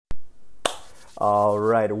All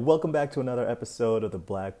right, welcome back to another episode of the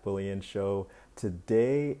Black Bullion Show.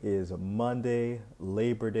 Today is Monday,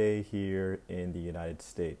 Labor Day here in the United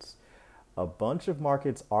States. A bunch of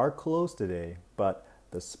markets are closed today, but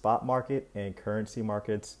the spot market and currency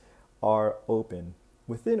markets are open,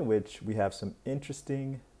 within which we have some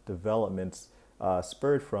interesting developments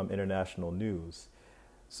spurred from international news.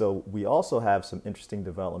 So we also have some interesting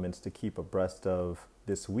developments to keep abreast of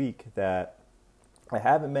this week that I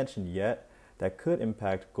haven't mentioned yet that could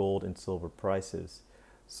impact gold and silver prices.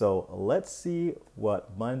 So let's see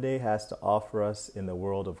what Monday has to offer us in the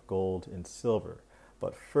world of gold and silver.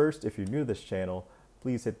 But first, if you're new to this channel,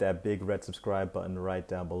 please hit that big red subscribe button right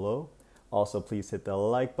down below. Also, please hit the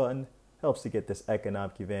like button. Helps to get this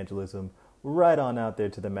economic evangelism right on out there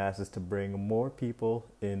to the masses to bring more people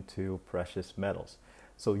into precious metals.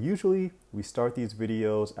 So usually we start these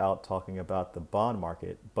videos out talking about the bond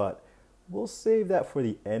market, but we'll save that for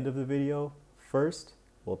the end of the video. First,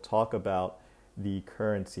 we'll talk about the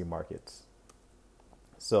currency markets.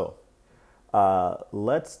 So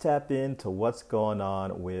let's tap into what's going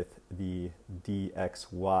on with the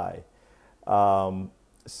DXY.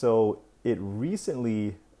 So it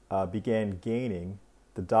recently began gaining,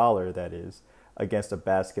 the dollar that is, against a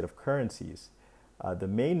basket of currencies. The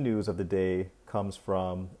main news of the day comes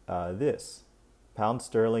from this. Pound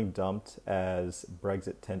sterling dumped as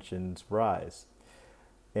Brexit tensions rise.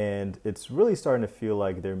 And it's really starting to feel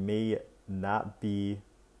like there may not be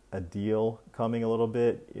a deal coming a little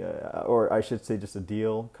bit, or I should say just a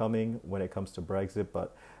deal coming when it comes to Brexit.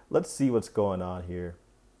 But let's see what's going on here.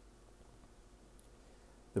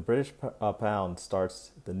 The British pound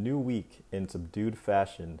starts the new week in subdued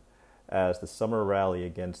fashion as the summer rally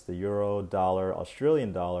against the euro, dollar,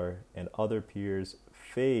 Australian dollar, and other peers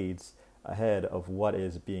fades ahead of what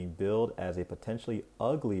is being billed as a potentially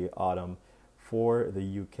ugly autumn for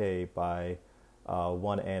the UK by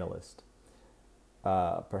one analyst.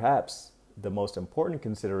 Perhaps the most important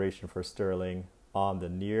consideration for sterling on the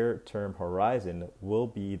near-term horizon will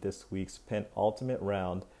be this week's penultimate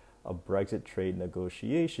round of Brexit trade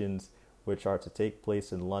negotiations, which are to take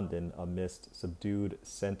place in London amidst subdued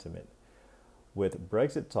sentiment. With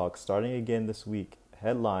Brexit talks starting again this week,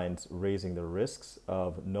 headlines raising the risks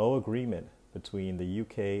of no agreement between the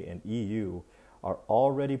UK and EU are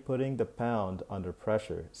already putting the pound under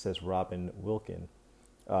pressure, says Robin Wilkin,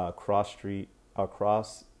 cross-asset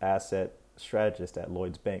strategist at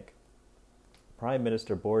Lloyds Bank. Prime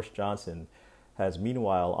Minister Boris Johnson has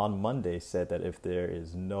meanwhile on Monday said that if there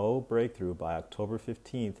is no breakthrough by October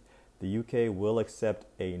 15th, the UK will accept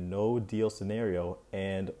a no-deal scenario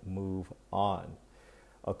and move on.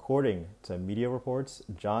 According to media reports,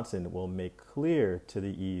 Johnson will make clear to the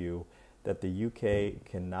EU that the UK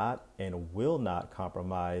cannot and will not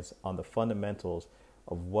compromise on the fundamentals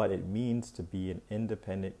of what it means to be an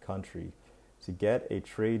independent country to get a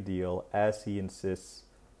trade deal, as he insists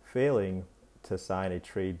failing to sign a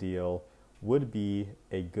trade deal would be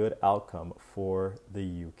a good outcome for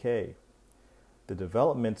the UK. The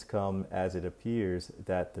developments come as it appears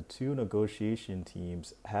that the two negotiation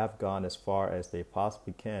teams have gone as far as they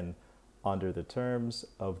possibly can under the terms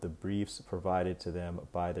of the briefs provided to them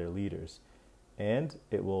by their leaders, and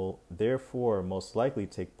it will therefore most likely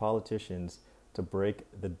take politicians to break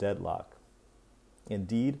the deadlock.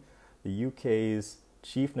 Indeed, the UK's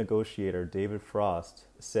chief negotiator David Frost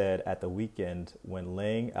said at the weekend when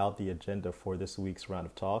laying out the agenda for this week's round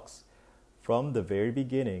of talks, "From the very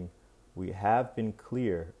beginning, we have been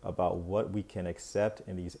clear about what we can accept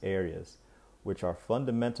in these areas, which are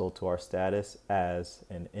fundamental to our status as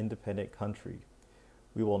an independent country.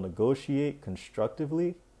 We will negotiate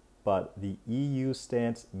constructively, but the EU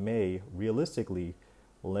stance may realistically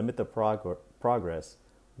limit the progress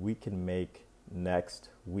we can make next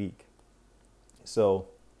week." So,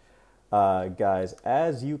 guys,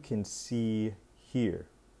 as you can see here,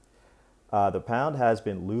 the pound has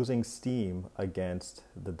been losing steam against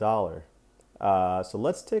the dollar. So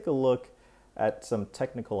let's take a look at some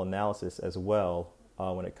technical analysis as well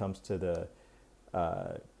when it comes to the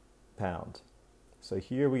pound. So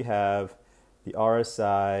here we have the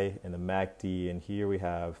RSI and the MACD, and here we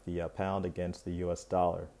have the pound against the US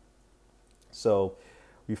dollar. So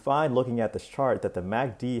we find, looking at this chart, that the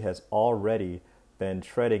MACD has already been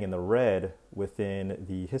treading in the red within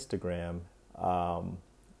the histogram.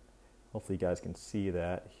 Hopefully you guys can see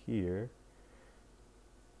that here.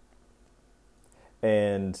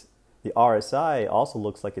 And the RSI also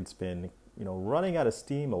looks like it's been, running out of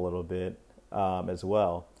steam a little bit as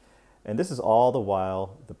well. And this is all the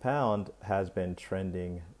while the pound has been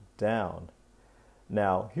trending down.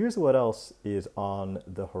 Now, here's what else is on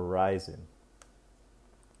the horizon.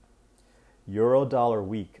 Euro dollar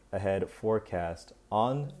weak ahead forecast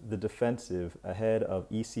on the defensive ahead of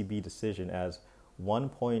ECB decision as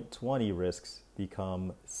 1.20 risks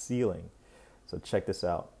become ceiling. So check this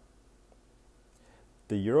out.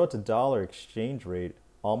 The euro to dollar exchange rate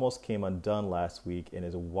almost came undone last week and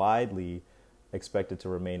is widely expected to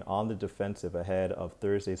remain on the defensive ahead of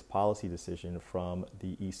Thursday's policy decision from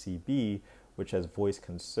the ECB, which has voiced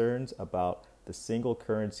concerns about the single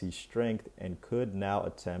currency's strength and could now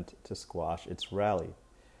attempt to squash its rally.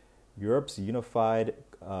 Europe's unified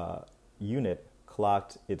unit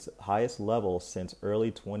clocked its highest level since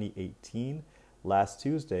early 2018 last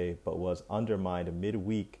Tuesday, but was undermined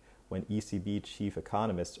midweek when ECB chief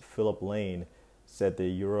economist Philip Lane said the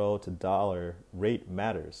euro to dollar rate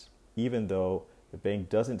matters, even though the bank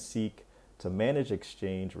doesn't seek to manage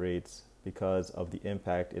exchange rates because of the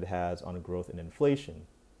impact it has on growth and inflation.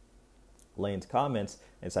 Lane's comments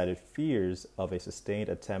incited fears of a sustained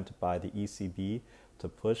attempt by the ECB to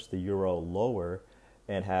push the euro lower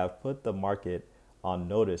and have put the market on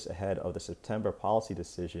notice ahead of the September policy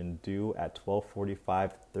decision due at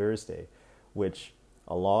 12:45 Thursday, which,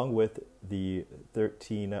 along with the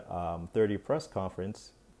 13:30 press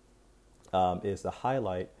conference, is the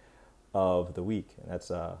highlight of the week. And that's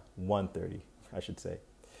 1:30, I should say,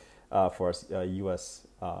 for us U.S.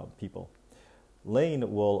 People.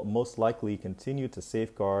 Lane will most likely continue to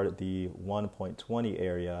safeguard the 1.20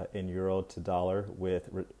 area in euro to dollar with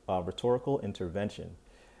rhetorical intervention.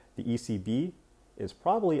 The ECB is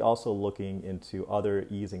probably also looking into other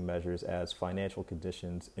easing measures as financial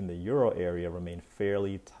conditions in the euro area remain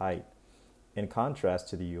fairly tight, in contrast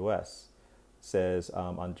to the U.S., says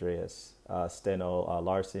Andreas Steno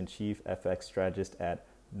Larsen, chief FX strategist at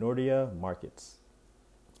Nordea Markets.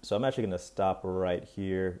 So I'm actually going to stop right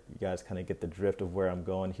here. You guys kind of get the drift of where I'm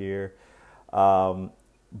going here.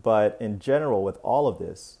 But in general, with all of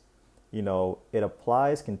this, it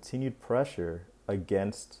applies continued pressure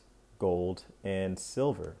against gold and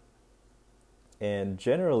silver. And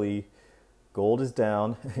generally, gold is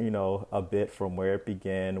down, a bit from where it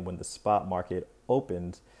began when the spot market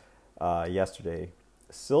opened yesterday.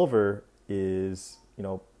 Silver is,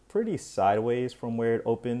 pretty sideways from where it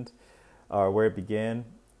opened or where it began.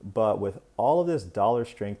 But with all of this dollar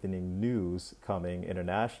strengthening news coming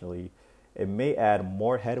internationally, it may add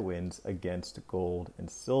more headwinds against gold and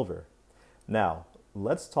silver. Now,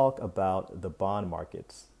 let's talk about the bond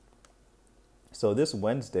markets. So this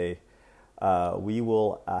Wednesday, we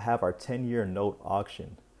will have our 10-year note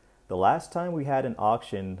auction. The last time we had an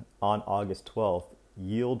auction on August 12th,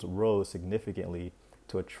 yields rose significantly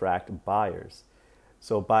to attract buyers.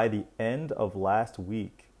 So by the end of last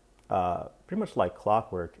week, pretty much like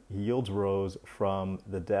clockwork, yields rose from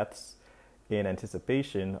the depths in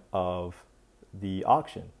anticipation of the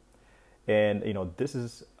auction. And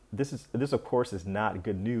this of course is not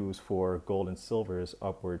good news for gold and silver's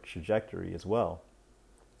upward trajectory as well.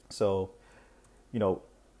 So,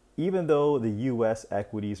 even though the US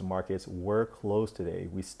equities markets were closed today,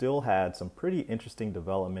 we still had some pretty interesting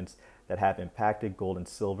developments that have impacted gold and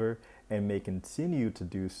silver and may continue to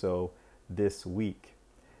do so this week.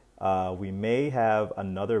 We may have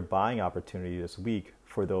another buying opportunity this week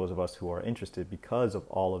for those of us who are interested because of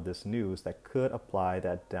all of this news that could apply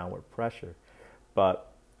that downward pressure.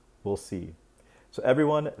 But we'll see. So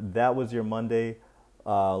everyone, that was your Monday.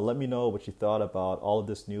 Let me know what you thought about all of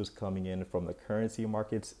this news coming in from the currency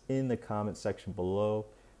markets in the comment section below.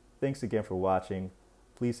 Thanks again for watching.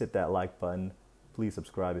 Please hit that like button. Please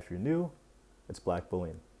subscribe if you're new. It's Black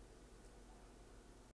Bullion.